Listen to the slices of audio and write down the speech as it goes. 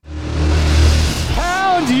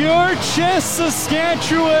your chest,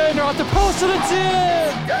 Saskatchewan! Or at the post and it's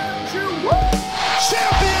in!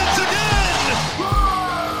 Champions again!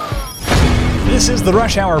 This is the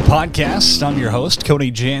Rush Hour Podcast. I'm your host, Cody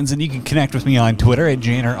Jans, and you can connect with me on Twitter at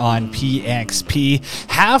JannerOnPXP.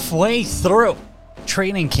 Halfway through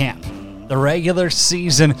training camp. The regular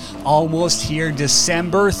season almost here,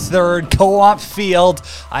 December 3rd, Co-op Field.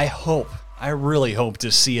 I really hope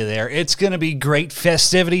to see you there. It's going to be great.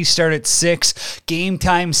 Festivities start at 6. Game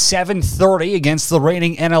time 7:30 against the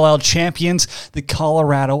reigning NLL champions, the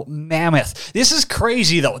Colorado Mammoth. This is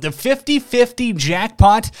crazy, though. The 50-50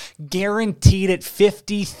 jackpot guaranteed at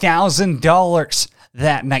 $50,000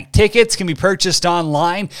 that night. Tickets can be purchased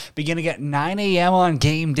online beginning at 9 a.m. on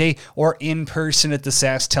game day or in person at the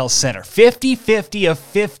SaskTel Center. 50-50 of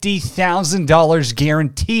 $50,000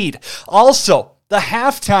 guaranteed. Also, the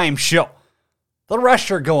halftime show. The Rush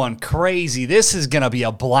are going crazy. This is going to be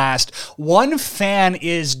a blast. One fan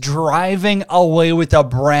is driving away with a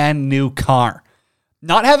brand new car.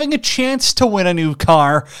 Not having a chance to win a new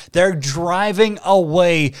car, they're driving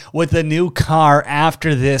away with a new car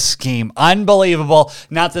after this game. Unbelievable.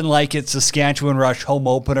 Nothing like it. Saskatchewan Rush home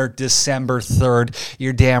opener December 3rd.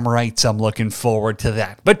 You're damn right, I'm looking forward to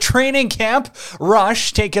that. But training camp,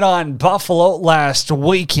 Rush taking on Buffalo last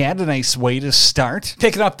weekend. A nice way to start.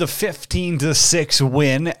 Picking up the 15-6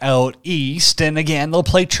 win out east. And again, they'll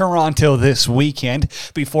play Toronto this weekend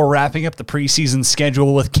before wrapping up the preseason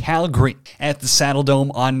schedule with Calgary at the Saddledome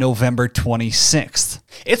on November 26th.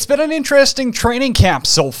 It's been an interesting training camp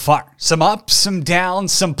so far. Some ups, some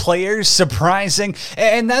downs, some players surprising,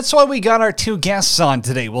 and that's why we got our two guests on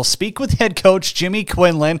today. We'll speak with head coach Jimmy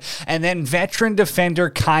Quinlan and then veteran defender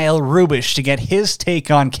Kyle Rubisch to get his take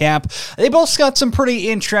on camp. They both got some pretty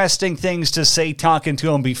interesting things to say talking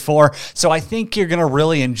to him before, so I think you're going to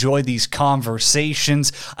really enjoy these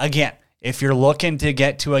conversations. Again, if you're looking to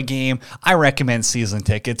get to a game, I recommend season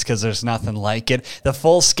tickets because there's nothing like it. The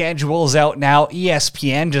full schedule is out now.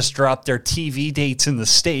 ESPN just dropped their TV dates in the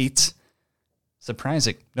States.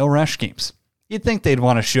 Surprising. No Rush games. You'd think they'd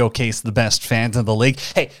want to showcase the best fans in the league.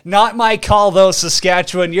 Hey, not my call though,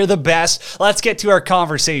 Saskatchewan. You're the best. Let's get to our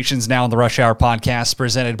conversations now on the Rush Hour Podcast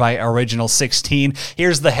presented by Original 16.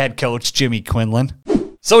 Here's the head coach, Jimmy Quinlan.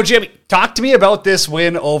 So, Jimmy, talk to me about this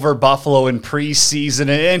win over Buffalo in preseason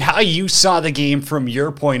and how you saw the game from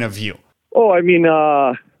your point of view. Oh, I mean,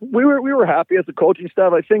 we were happy as a coaching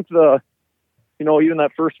staff. I think even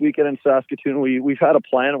that first weekend in Saskatoon, we've had a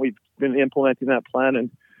plan. We've been implementing that plan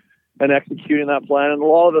and executing that plan. And a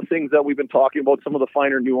lot of the things that we've been talking about, some of the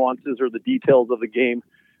finer nuances or the details of the game,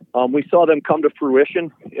 we saw them come to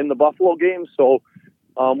fruition in the Buffalo game. So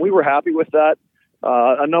we were happy with that.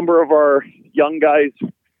 A number of our young guys,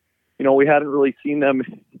 we hadn't really seen them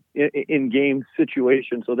in game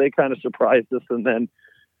situations, so they kind of surprised us. And then,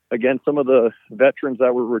 again, some of the veterans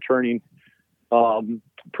that were returning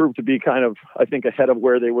proved to be kind of, I think, ahead of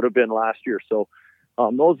where they would have been last year. So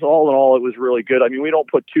those, all in all, it was really good. I mean, we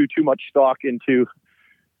don't put too much stock into,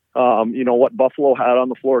 what Buffalo had on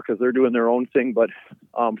the floor because they're doing their own thing. But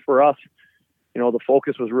for us, the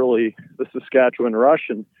focus was really the Saskatchewan Rush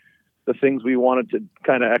and the things we wanted to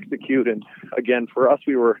kind of execute. And again, for us,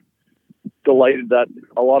 we were delighted that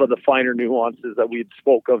a lot of the finer nuances that we'd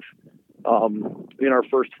spoke of in our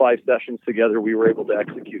first 5 sessions together, we were able to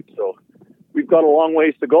execute. So we've got a long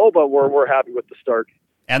ways to go, but we're happy with the start.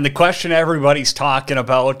 And the question everybody's talking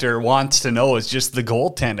about or wants to know is just the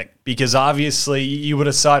goaltending, because obviously you would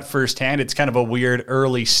have saw it firsthand. It's kind of a weird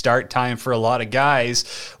early start time for a lot of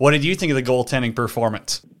guys. What did you think of the goaltending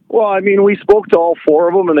performance? Well, I mean, we spoke to all 4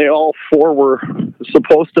 of them, and they all 4 were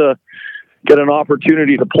supposed to get an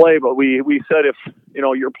opportunity to play. But we said if,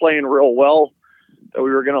 you're playing real well, that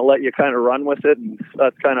we were going to let you kind of run with it. And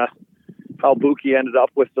that's kind of how Buki ended up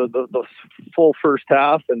with the full first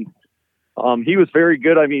half. And he was very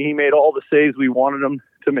good. I mean, he made all the saves we wanted him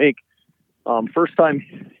to make. First time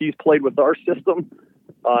he's played with our system.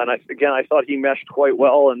 And I thought he meshed quite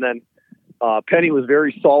well. And then Penny was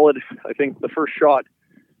very solid. I think the first shot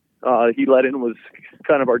he let in was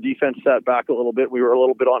kind of our defense sat back a little bit. We were a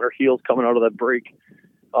little bit on our heels coming out of that break.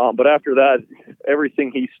 But after that,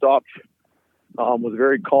 everything he stopped was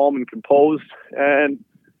very calm and composed. And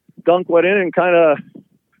Dunk went in and kind of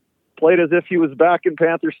played as if he was back in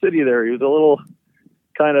Panther City there. He was a little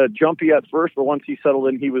kind of jumpy at first, but once he settled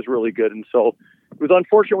in, he was really good. And so it was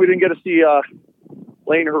unfortunate we didn't get to see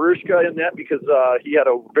Lane Harushka in net because he had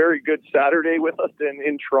a very good Saturday with us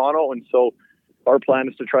in Toronto. And so our plan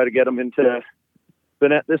is to try to get him into the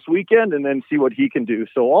net this weekend and then see what he can do.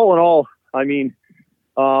 So all in all, I mean,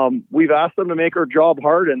 we've asked them to make our job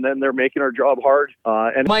hard, and then they're making our job hard.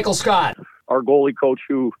 And Michael Scott. our goalie coach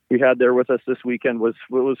who we had there with us this weekend was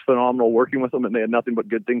phenomenal working with them, and they had nothing but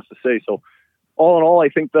good things to say. So all in all, I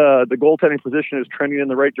think the goaltending position is trending in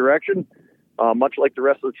the right direction. Much like the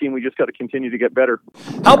rest of the team, we just got to continue to get better.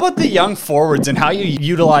 How about the young forwards and how you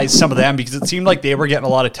utilize some of them? Because it seemed like they were getting a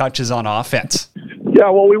lot of touches on offense. Yeah,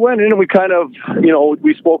 well, we went in and we kind of,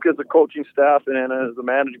 we spoke as a coaching staff and as a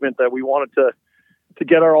management that we wanted to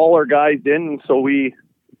get all our guys in. So we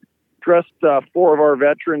dressed 4 of our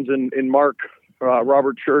veterans in Mark,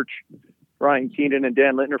 Robert Church, Ryan Keenan, and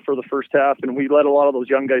Dan Littner for the first half, and we let a lot of those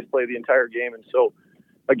young guys play the entire game. And so,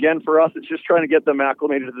 again, for us, it's just trying to get them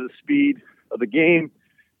acclimated to the speed of the game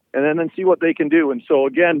and then see what they can do. And so,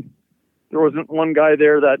 again, there wasn't one guy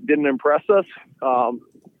there that didn't impress us.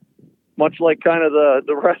 Much like kind of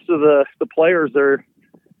the rest of the players, they're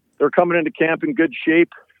coming into camp in good shape.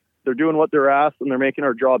 They're doing what they're asked, and they're making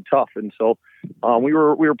our job tough. And so we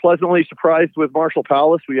were pleasantly surprised with Marshall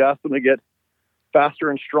Palace. We asked him to get faster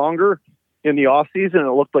and stronger in the off season, and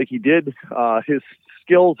it looked like he did. His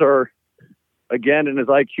skills are, again, and his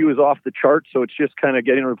IQ is off the chart. So it's just kind of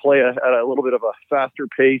getting him to play at a little bit of a faster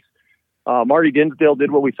pace. Marty Dinsdale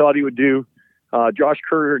did what we thought he would do. Josh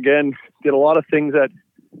Currier, again, did a lot of things that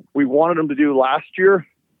we wanted him to do last year,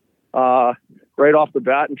 right off the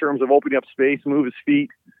bat in terms of opening up space, move his feet,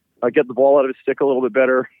 get the ball out of his stick a little bit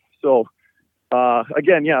better. So,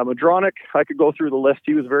 again, yeah, Madronic, I could go through the list.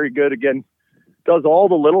 He was very good. Again, does all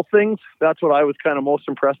the little things. That's what I was kind of most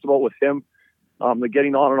impressed about with him. The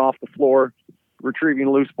getting on and off the floor, retrieving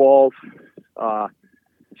loose balls.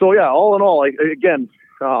 So, yeah, all in all,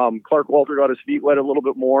 Clark Walter got his feet wet a little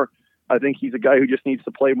bit more. I think he's a guy who just needs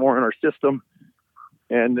to play more in our system.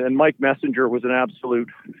 And Mike Messenger was an absolute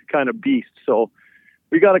kind of beast. So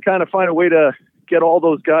we got to kind of find a way to get all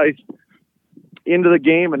those guys into the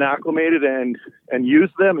game and acclimated and use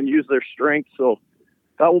them and use their strengths. So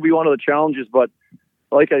that will be one of the challenges. But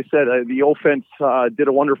like I said, the offense did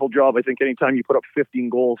a wonderful job. I think anytime you put up 15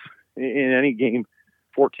 goals in any game,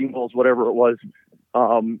 14 goals, whatever it was,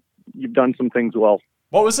 you've done some things well.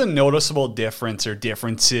 What was a noticeable difference or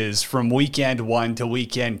differences from weekend 1 to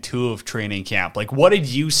weekend 2 of training camp? Like, what did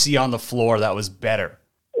you see on the floor that was better?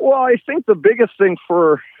 Well, I think the biggest thing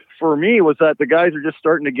for me was that the guys are just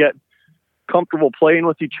starting to get comfortable playing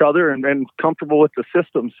with each other and comfortable with the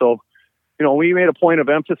system. So, we made a point of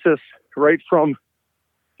emphasis right from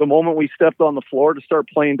the moment we stepped on the floor to start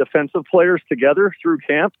playing defensive players together through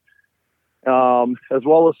camp, as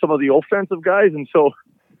well as some of the offensive guys. And so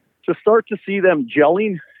to start to see them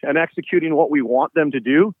gelling and executing what we want them to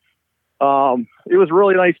do, it was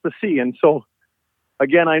really nice to see. And so,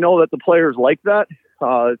 again, I know that the players like that.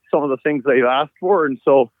 It's some of the things they've asked for. And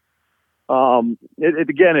so,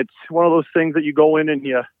 it's one of those things that you go in and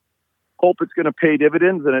you hope it's going to pay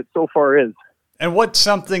dividends, and it so far is. And what's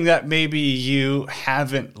something that maybe you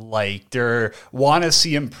haven't liked or want to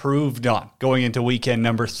see improved on going into weekend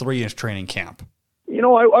number 3 in training camp?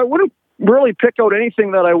 I wouldn't really pick out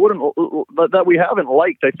anything that we haven't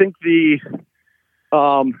liked. I think the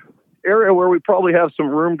area where we probably have some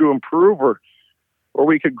room to improve or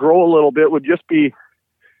we could grow a little bit would just be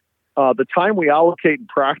the time we allocate in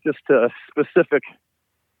practice to specific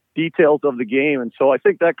details of the game. And so I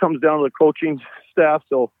think that comes down to the coaching staff.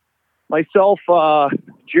 So myself,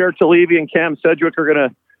 Jared Talevi and Cam Sedgwick are going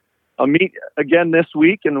to meet again this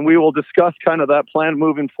week, and we will discuss kind of that plan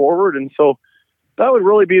moving forward. And so that would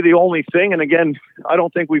really be the only thing. And again, I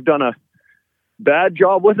don't think we've done a bad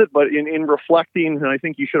job with it, but in reflecting, and I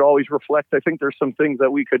think you should always reflect, I think there's some things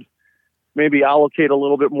that we could maybe allocate a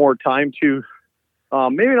little bit more time to.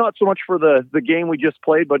 Maybe not so much for the game we just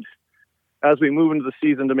played, but as we move into the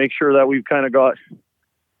season to make sure that we've kind of got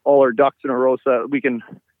all our ducks in a row so that we can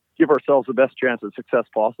give ourselves the best chance of success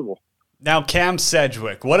possible. Now, Cam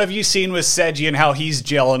Sedgwick, what have you seen with Sedgy and how he's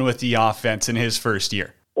gelling with the offense in his first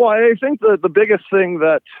year? Well, I think the biggest thing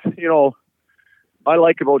that, I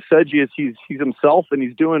like about Sedgy is he's himself, and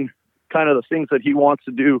he's doing kind of the things that he wants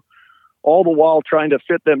to do, all the while trying to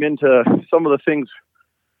fit them into some of the things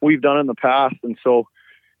we've done in the past. And so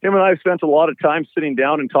him and I have spent a lot of time sitting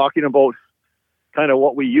down and talking about kind of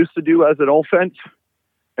what we used to do as an offense.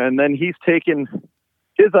 And then he's taken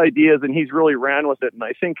his ideas and he's really ran with it. And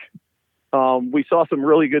I think we saw some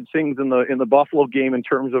really good things in the Buffalo game in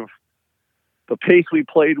terms of the pace we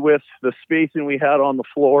played with, the spacing we had on the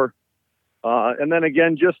floor. And then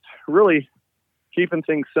again, just really keeping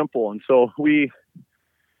things simple. And so we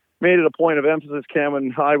made it a point of emphasis, Cam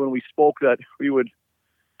and I, when we spoke, that we would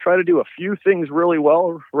try to do a few things really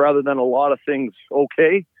well rather than a lot of things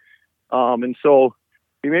okay. And so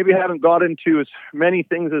we maybe haven't got into as many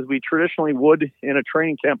things as we traditionally would in a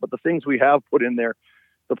training camp, but the things we have put in there,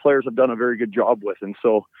 the players have done a very good job with. And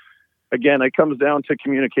so, again, it comes down to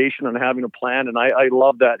communication and having a plan. And I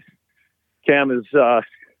love that Cam is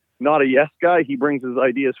not a yes guy. He brings his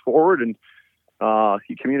ideas forward, and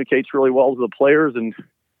he communicates really well to the players, and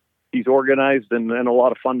he's organized and a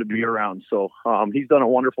lot of fun to be around. So he's done a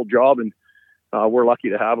wonderful job, and we're lucky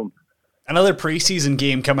to have him. Another preseason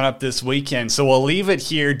game coming up this weekend, so we'll leave it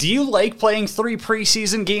here. Do you like playing 3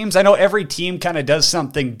 preseason games? I know every team kind of does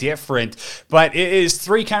something different, but is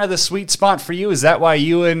 3 kind of the sweet spot for you? Is that why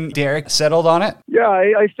you and Derek settled on it? Yeah,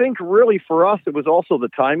 I think really for us, it was also the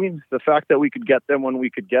timing, the fact that we could get them when we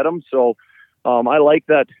could get them. So I like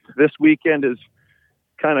that this weekend is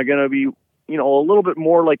kind of going to be, a little bit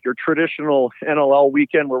more like your traditional NLL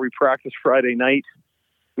weekend where we practice Friday night.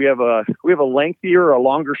 We have a lengthier, a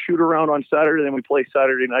longer shoot around on Saturday, then we play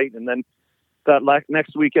Saturday night, and then that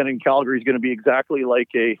next weekend in Calgary is going to be exactly like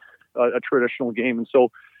a traditional game. And so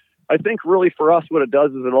I think really for us, what it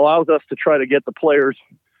does is it allows us to try to get the players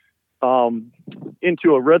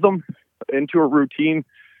into a rhythm, into a routine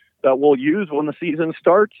that we'll use when the season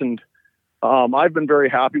starts. And I've been very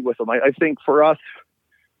happy with them. I think for us,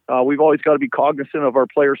 we've always got to be cognizant of our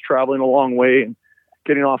players traveling a long way and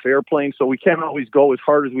getting off airplanes, so we can't always go as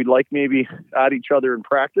hard as we'd like maybe at each other in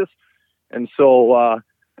practice. And so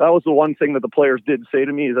that was the one thing that the players did say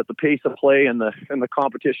to me, is that the pace of play and the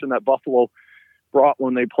competition that Buffalo brought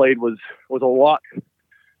when they played was a lot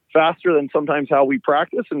faster than sometimes how we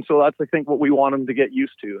practice. And so that's, I think, what we want them to get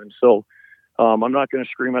used to. And so I'm not going to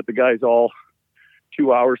scream at the guys all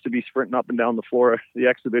 2 hours to be sprinting up and down the floor. The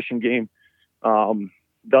exhibition game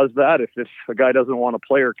does that. If a guy doesn't want to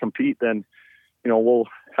play or compete, then we'll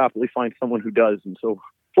happily find someone who does. And so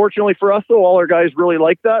fortunately for us, though, all our guys really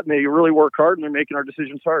like that, and they really work hard, and they're making our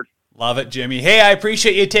decisions hard. Love it, Jimmy. Hey, I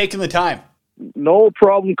appreciate you taking the time. No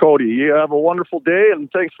problem, Cody. You have a wonderful day, and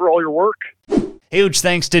thanks for all your work. Huge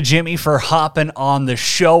thanks to Jimmy for hopping on the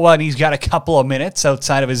show, and he's got a couple of minutes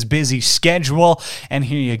outside of his busy schedule. And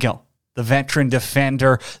here you go. The veteran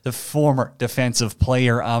defender, the former defensive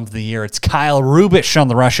player of the year. It's Kyle Rubisch on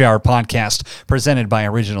the Rush Hour podcast, presented by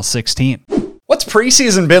Original 16. What's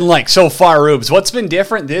preseason been like so far, Rubes? What's been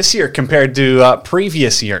different this year compared to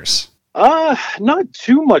previous years? Not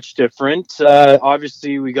too much different.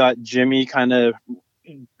 Obviously, we got Jimmy kind of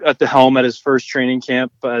at the helm at his first training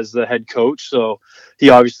camp as the head coach, so he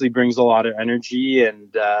obviously brings a lot of energy,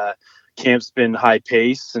 and camp's been high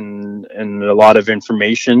pace and a lot of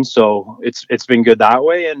information, so it's been good that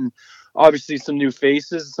way. And obviously some new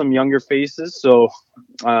faces, some younger faces, so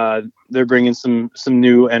they're bringing some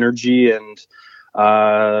new energy, and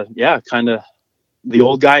kind of the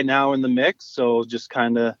old guy now in the mix, so just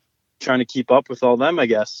kind of trying to keep up with all them, I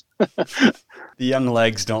guess. The young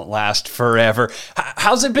legs don't last forever.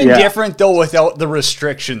 How's it been different, though, without the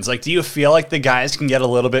restrictions? Like, do you feel like the guys can get a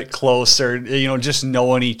little bit closer, just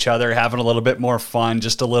knowing each other, having a little bit more fun,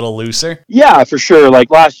 just a little looser? Yeah, for sure. Like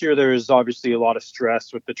last year, there was obviously a lot of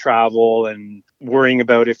stress with the travel and worrying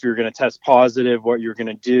about if you're going to test positive, what you're going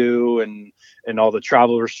to do, and all the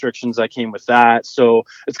travel restrictions that came with that. So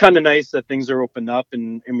it's kind of nice that things are opened up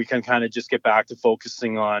and we can kind of just get back to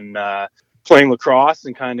focusing on playing lacrosse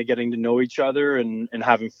and kind of getting to know each other and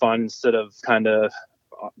having fun instead of kind of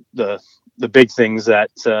the big things that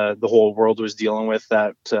the whole world was dealing with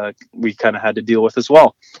that we kind of had to deal with as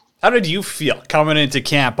well. How did you feel coming into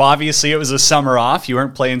camp? Obviously, it was a summer off. You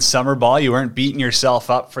weren't playing summer ball. You weren't beating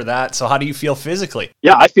yourself up for that. So how do you feel physically?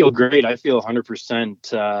 Yeah, I feel great. I feel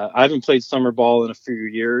 100%. I haven't played summer ball in a few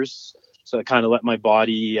years, so I kind of let my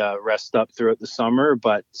body rest up throughout the summer.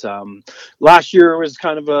 But last year was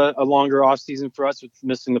kind of a longer off season for us, with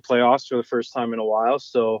missing the playoffs for the first time in a while.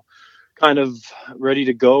 So kind of ready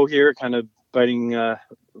to go here, kind of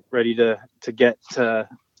ready to get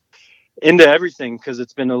into everything, because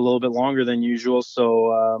it's been a little bit longer than usual.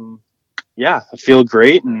 So I feel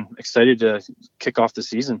great and excited to kick off the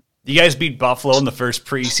season. You guys beat Buffalo in the first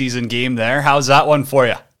preseason game there. How's that one for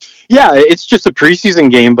you? Yeah, it's just a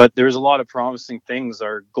preseason game, but there's a lot of promising things.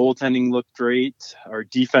 Our goaltending looked great. Our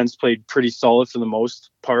defense played pretty solid for the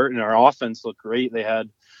most part, and our offense looked great. They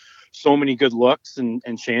had so many good looks and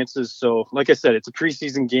chances. So like I said, it's a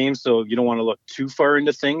preseason game, so you don't want to look too far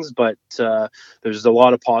into things, but there's a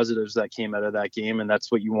lot of positives that came out of that game, and that's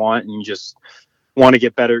what you want. And you just want to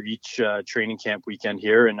get better each training camp weekend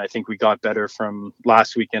here. And I think we got better from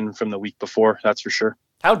last weekend, from the week before. That's for sure.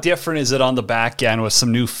 How different is it on the back end with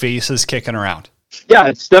some new faces kicking around? Yeah,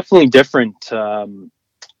 it's definitely different.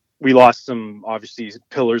 We lost some, obviously,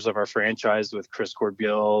 pillars of our franchise with Chris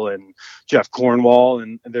Corbeil and Jeff Cornwall,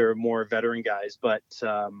 and they're more veteran guys. But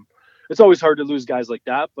it's always hard to lose guys like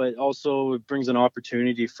that, but also it brings an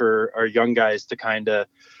opportunity for our young guys to kind of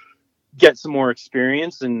get some more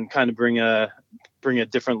experience and kind of bring a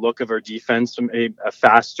different look of our defense, a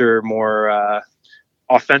faster, more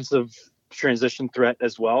offensive transition threat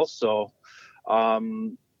as well. So,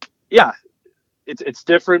 yeah, it's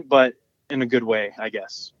different, but in a good way, I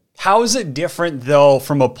guess. How is it different, though,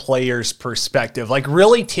 from a player's perspective? Like,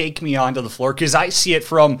 really take me onto the floor, because I see it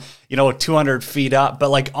from, 200 feet up, but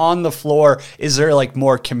like on the floor, is there like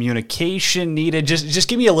more communication needed? Just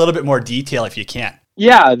give me a little bit more detail if you can.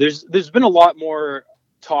 Yeah, there's been a lot more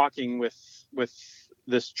talking with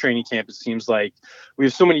this training camp. It seems like we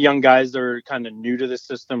have so many young guys that are kind of new to the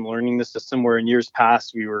system, learning the system, where in years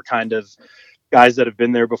past we were kind of guys that have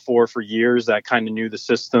been there before for years that kind of knew the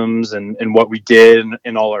systems and what we did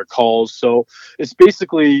and all our calls. So it's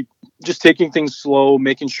basically just taking things slow,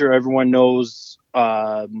 making sure everyone knows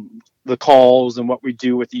the calls and what we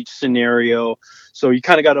do with each scenario. So you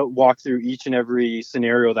kind of got to walk through each and every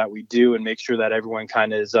scenario that we do and make sure that everyone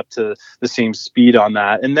kind of is up to the same speed on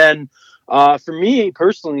that. And then for me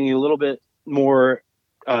personally, a little bit more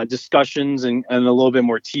discussions and a little bit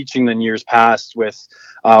more teaching than years past with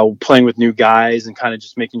playing with new guys and kind of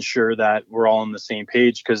just making sure that we're all on the same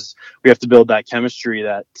page, because we have to build that chemistry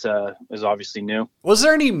that is obviously new. Was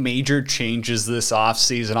there any major changes this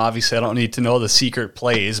offseason? Obviously, I don't need to know the secret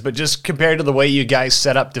plays, but just compared to the way you guys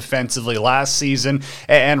set up defensively last season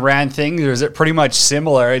and ran things, or is it pretty much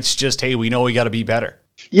similar? It's just, hey, we know we got to be better.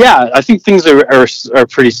 Yeah, I think things are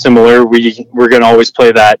pretty similar. We're going to always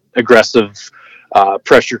play that aggressive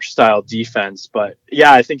pressure style defense. But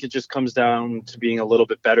yeah, I think it just comes down to being a little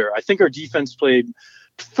bit better. I think our defense played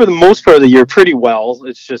for the most part of the year pretty well.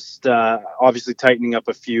 It's just obviously tightening up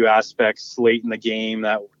a few aspects late in the game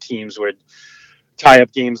that teams would tie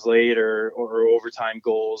up games late or overtime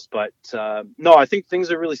goals. But no, I think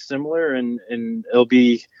things are really similar, and it'll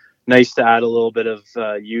be nice to add a little bit of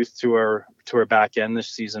youth to our back end this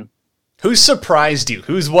season. Who surprised you?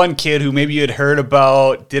 Who's one kid who maybe you had heard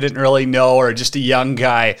about, didn't really know, or just a young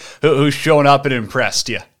guy who's shown up and impressed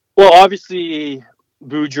you? Well, obviously,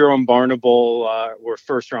 Boudreaux and Barnable were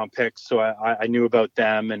first-round picks, so I knew about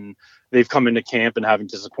them, and they've come into camp and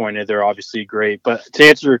haven't disappointed. They're obviously great. But to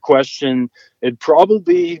answer your question, it'd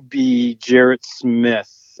probably be Jarrett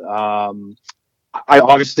Smith. I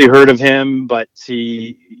obviously heard of him, but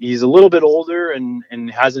he's a little bit older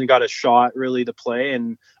and hasn't got a shot really to play.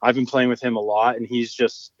 And I've been playing with him a lot, and he's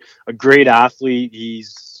just a great athlete.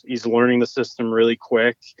 He's learning the system really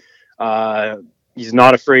quick. He's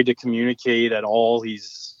not afraid to communicate at all.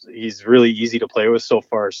 He's really easy to play with so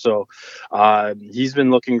far. So he's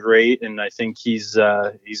been looking great, and I think he's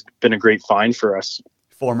been a great find for us.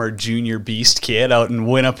 Former junior beast kid out in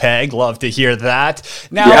Winnipeg. Love to hear that.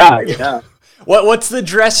 Now, yeah. What's the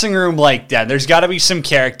dressing room like, Dan? There's got to be some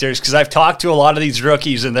characters, because I've talked to a lot of these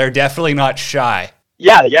rookies, and they're definitely not shy.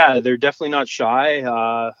 Yeah, they're definitely not shy.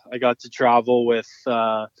 I got to travel with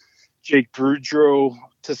Jake Boudreaux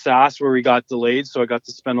to Sass, where we got delayed, so I got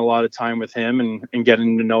to spend a lot of time with him and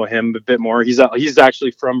getting to know him a bit more. He's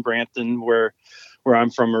actually from Brampton, where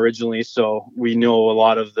I'm from originally, so we know a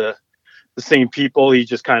lot of the same people. He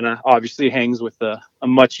just kind of obviously hangs with a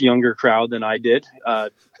much younger crowd than I did.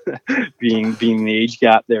 being the age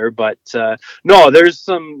gap there, but no, there's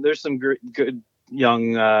some good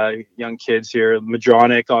young kids here.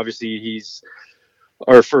 Madronic, obviously, he's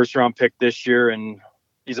our first round pick this year, and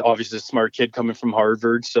he's obviously a smart kid coming from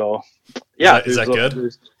Harvard. So yeah, is that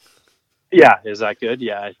good? Yeah, is that good?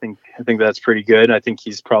 Yeah, I think that's pretty good. I think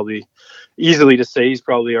he's probably easily to say he's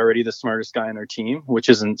probably already the smartest guy on our team, which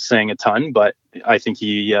isn't saying a ton, but I think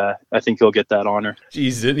he'll get that honor.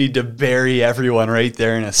 Geez, didn't need to bury everyone right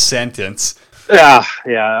there in a sentence. Yeah,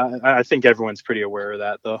 I think everyone's pretty aware of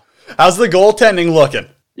that, though. How's the goaltending looking?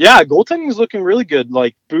 Yeah, goaltending is looking really good.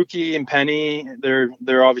 Like Buki and Penny,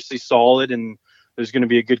 they're obviously solid, and there's going to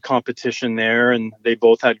be a good competition there. And they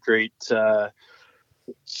both had great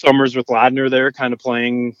summers with Ladner there, kind of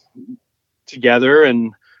playing together.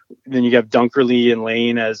 And then you have Dunkerley and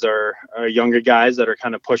Lane as our younger guys that are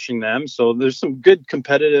kind of pushing them. So there's some good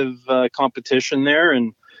competitive competition there,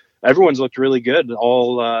 and everyone's looked really good.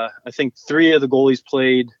 I think 3 of the goalies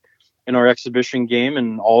played in our exhibition game,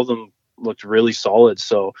 and all of them looked really solid.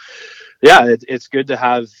 So yeah, it's good to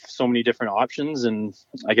have so many different options, and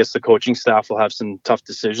I guess the coaching staff will have some tough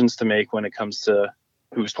decisions to make when it comes to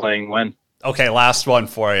who's playing when. Okay, last one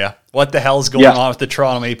for you. What the hell's going on with the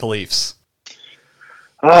Toronto Maple Leafs?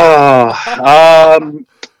 Man,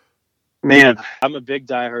 I'm a big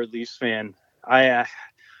diehard Leafs fan.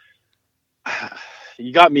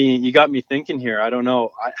 You got me thinking here. I don't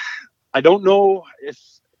know. I don't know if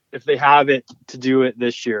if they have it to do it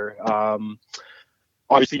this year.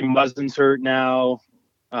 Obviously, Muslin's hurt now.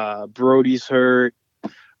 Brody's hurt.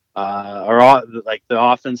 The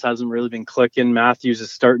offense hasn't really been clicking. Matthews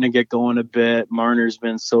is starting to get going a bit. Marner's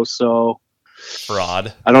been so.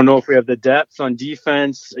 Fraud. I don't know if we have the depth on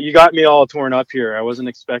defense. You got me all torn up here. I wasn't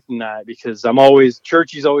expecting that because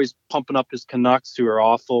Churchy's always pumping up his Canucks, who are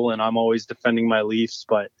awful, and I'm always defending my Leafs,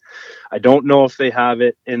 but I don't know if they have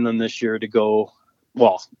it in them this year to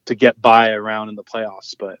get by around in the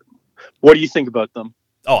playoffs. But what do you think about them?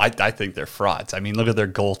 Oh, I think they're frauds. I mean, look at their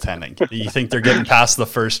goaltending. You think they're getting past the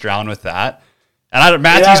first round with that? And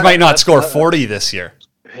Matthews might not score 40 this year.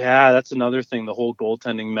 Yeah, that's another thing, the whole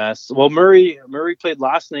goaltending mess. Well, Murray played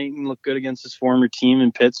last night and looked good against his former team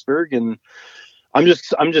in Pittsburgh, and I'm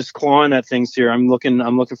just clawing at things here. I'm looking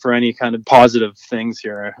for any kind of positive things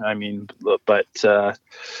here. I mean, but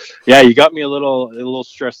you got me a little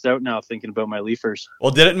stressed out now thinking about my Leafers.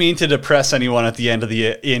 Well, didn't mean to depress anyone at the end of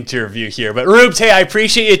the interview here, but Rubes, hey, I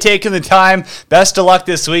appreciate you taking the time. Best of luck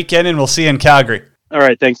this weekend, and we'll see you in Calgary. All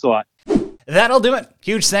right, thanks a lot. That'll do it.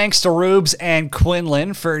 Huge thanks to Rubes and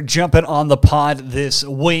Quinlan for jumping on the pod this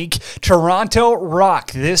week. Toronto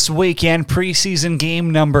Rock this weekend, preseason game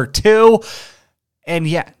number 2. And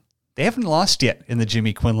they haven't lost yet in the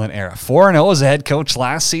Jimmy Quinlan era. 4-0 as a head coach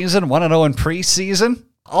last season, 1-0 in preseason.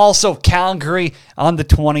 Also, Calgary on the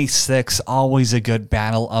 26th. Always a good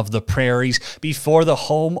battle of the prairies before the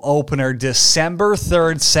home opener, December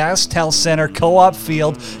 3rd, SaskTel Center, Co-op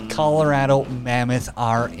Field, Colorado Mammoth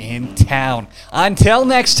are in town. Until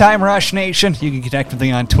next time, Rush Nation, you can connect with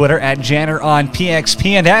me on Twitter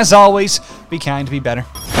 @JannerOnPXP. And as always, be kind, be better.